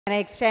And I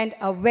extend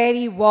a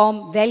very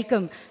warm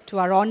welcome to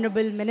our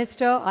Honorable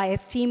Minister, our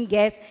esteemed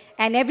guests,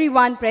 and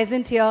everyone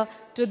present here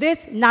to this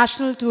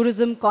National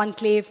Tourism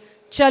Conclave,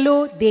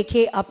 Chalo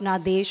Dekhe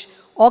Apna Desh,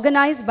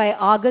 organized by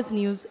Argus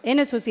News in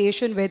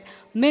association with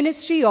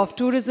Ministry of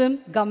Tourism,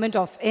 Government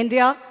of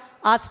India,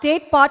 our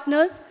state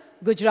partners,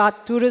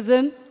 Gujrat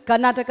Tourism,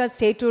 Karnataka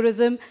State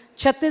Tourism,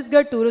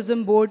 Chhattisgarh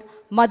Tourism Board,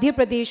 Madhya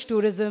Pradesh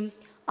Tourism,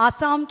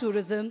 Assam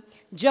Tourism,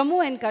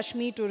 Jammu and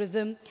Kashmir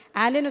Tourism,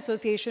 and in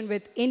association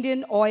with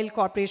Indian Oil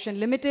Corporation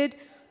Limited,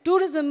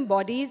 tourism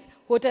bodies,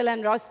 Hotel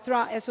and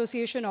Restaurant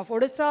Association of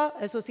Odisha,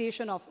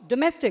 Association of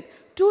Domestic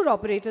Tour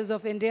Operators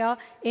of India,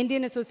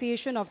 Indian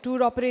Association of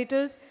Tour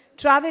Operators,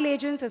 Travel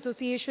Agents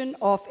Association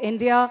of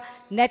India,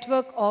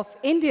 Network of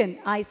Indian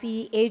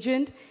ICE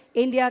Agent,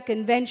 India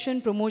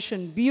Convention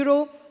Promotion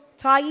Bureau,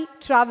 Thai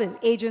Travel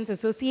Agents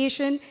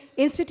Association,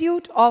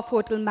 Institute of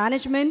Hotel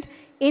Management,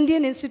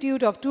 Indian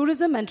Institute of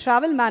Tourism and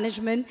Travel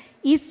Management,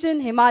 Eastern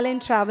Himalayan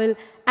Travel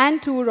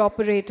and Tour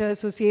Operator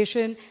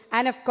Association,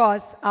 and of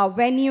course, our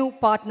venue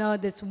partner,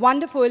 this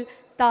wonderful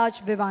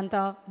Taj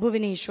Vivanta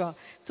Bhubaneswar.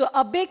 So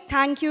a big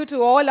thank you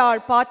to all our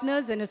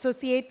partners and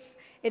associates.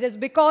 It is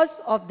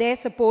because of their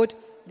support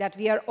that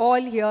we are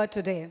all here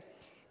today.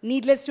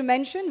 Needless to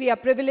mention, we are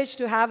privileged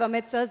to have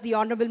amidst us the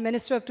Honorable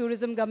Minister of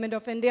Tourism, Government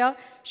of India,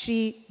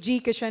 Shri G.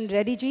 Kishan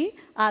Reddy ji,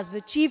 as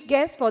the chief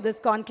guest for this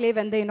conclave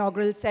and the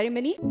inaugural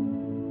ceremony.